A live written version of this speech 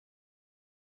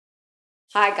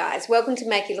Hi guys, welcome to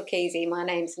Make It Look Easy. My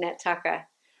name's Nat Tucker.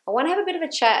 I want to have a bit of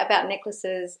a chat about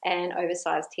necklaces and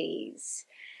oversized tees.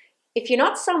 If you're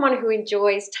not someone who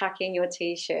enjoys tucking your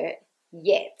t-shirt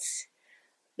yet,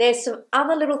 there's some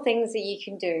other little things that you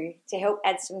can do to help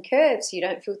add some curve so you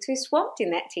don't feel too swamped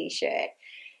in that t-shirt.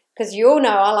 Because you all know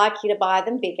I like you to buy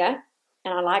them bigger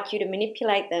and I like you to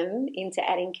manipulate them into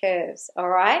adding curves, all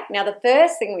right? Now the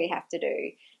first thing we have to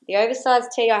do, the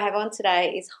oversized tee I have on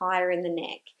today is higher in the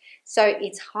neck. So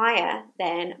it's higher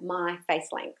than my face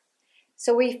length.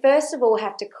 So we first of all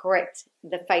have to correct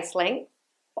the face length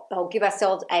or give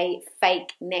ourselves a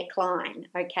fake neckline,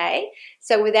 okay?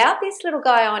 So without this little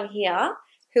guy on here,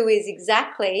 who is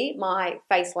exactly my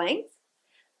face length,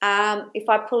 if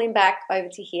I pull him back over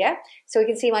to here, so we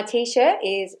can see my t-shirt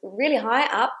is really high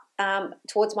up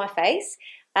towards my face,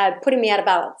 putting me out of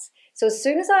balance. So as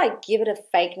soon as I give it a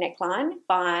fake neckline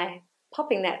by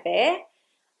popping that there,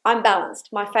 I'm balanced.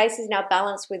 My face is now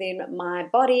balanced within my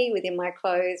body, within my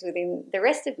clothes, within the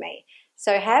rest of me.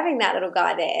 So having that little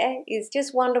guy there is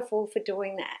just wonderful for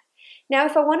doing that. Now,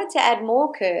 if I wanted to add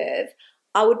more curve,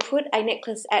 I would put a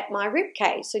necklace at my rib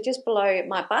cage, so just below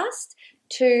my bust,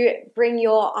 to bring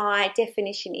your eye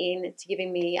definition in to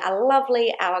giving me a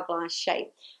lovely hourglass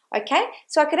shape. Okay,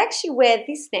 so I could actually wear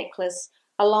this necklace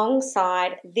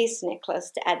alongside this necklace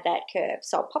to add that curve.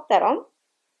 So I'll pop that on.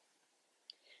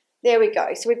 There we go.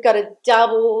 So we've got a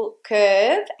double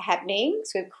curve happening.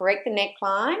 So we've corrected the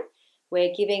neckline.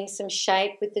 We're giving some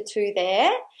shape with the two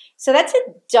there. So that's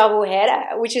a double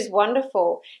header, which is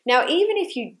wonderful. Now, even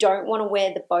if you don't want to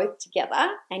wear the both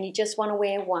together and you just want to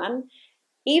wear one,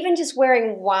 even just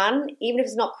wearing one, even if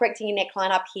it's not correcting your neckline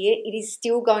up here, it is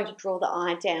still going to draw the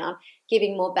eye down,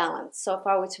 giving more balance. So if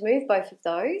I were to move both of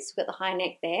those, we've got the high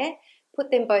neck there,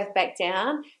 put them both back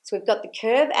down. So we've got the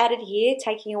curve added here,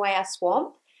 taking away our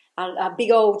swamp. A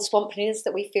big old swampiness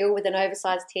that we feel with an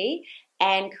oversized tee,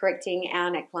 and correcting our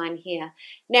neckline here.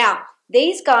 Now,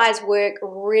 these guys work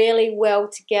really well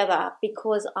together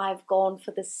because I've gone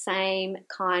for the same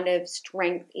kind of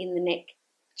strength in the neck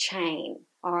chain,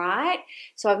 all right?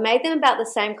 So I've made them about the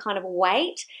same kind of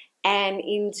weight and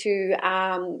into,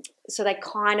 so they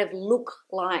kind of look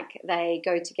like they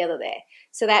go together there.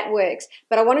 So that works.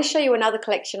 But I want to show you another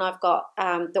collection I've got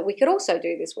that we could also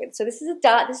do this with. So this is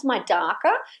this is my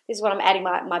darker. This is what I'm adding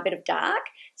my bit of dark.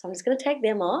 So I'm just going to take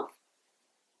them off,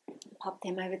 pop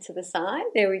them over to the side.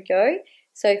 There we go.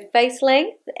 So face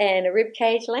length and a rib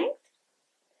cage length.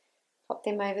 Pop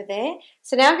them over there.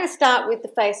 So now I'm going to start with the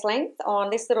face length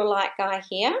on this little light guy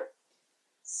here.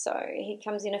 So he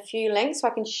comes in a few lengths, so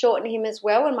I can shorten him as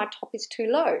well, and my top is too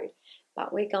low.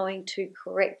 But we're going to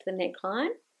correct the neckline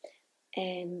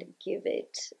and give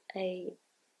it a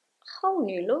whole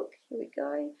new look. Here we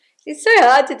go. It's so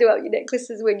hard to do up your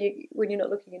necklaces when you're not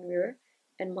looking in the mirror,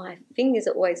 and my fingers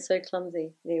are always so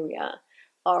clumsy. There we are.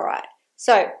 All right.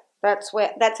 So that's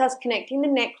us connecting the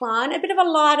neckline. A bit of a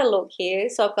lighter look here,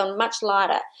 so I've gone much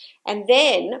lighter, and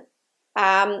then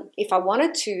if I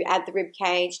wanted to add the rib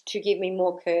cage to give me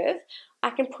more curve,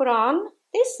 I can put on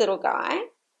this little guy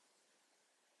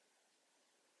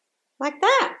like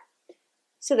that.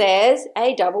 So there's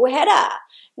a double header.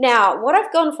 Now, what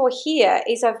I've gone for here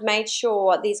is I've made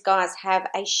sure these guys have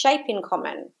a shape in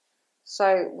common.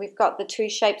 So we've got the two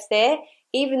shapes there,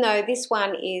 even though this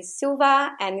one is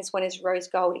silver and this one is rose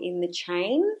gold in the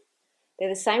chain. They're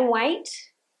the same weight,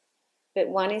 but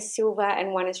one is silver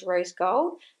and one is rose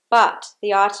gold. But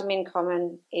the item in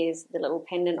common is the little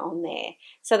pendant on there.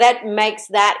 So that makes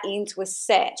that into a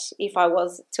set if I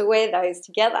was to wear those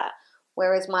together.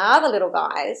 Whereas my other little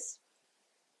guys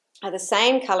are the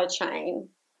same colour chain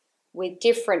with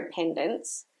different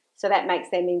pendants. So that makes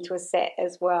them into a set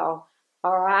as well.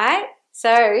 All right.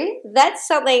 So that's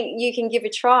something you can give a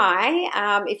try.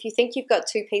 If you think you've got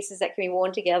two pieces that can be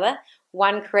worn together,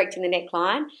 one correcting the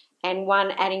neckline and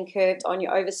one adding curves on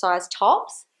your oversized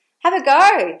tops, have a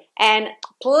go, and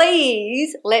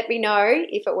please let me know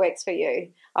if it works for you.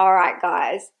 All right,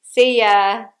 guys. See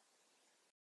ya.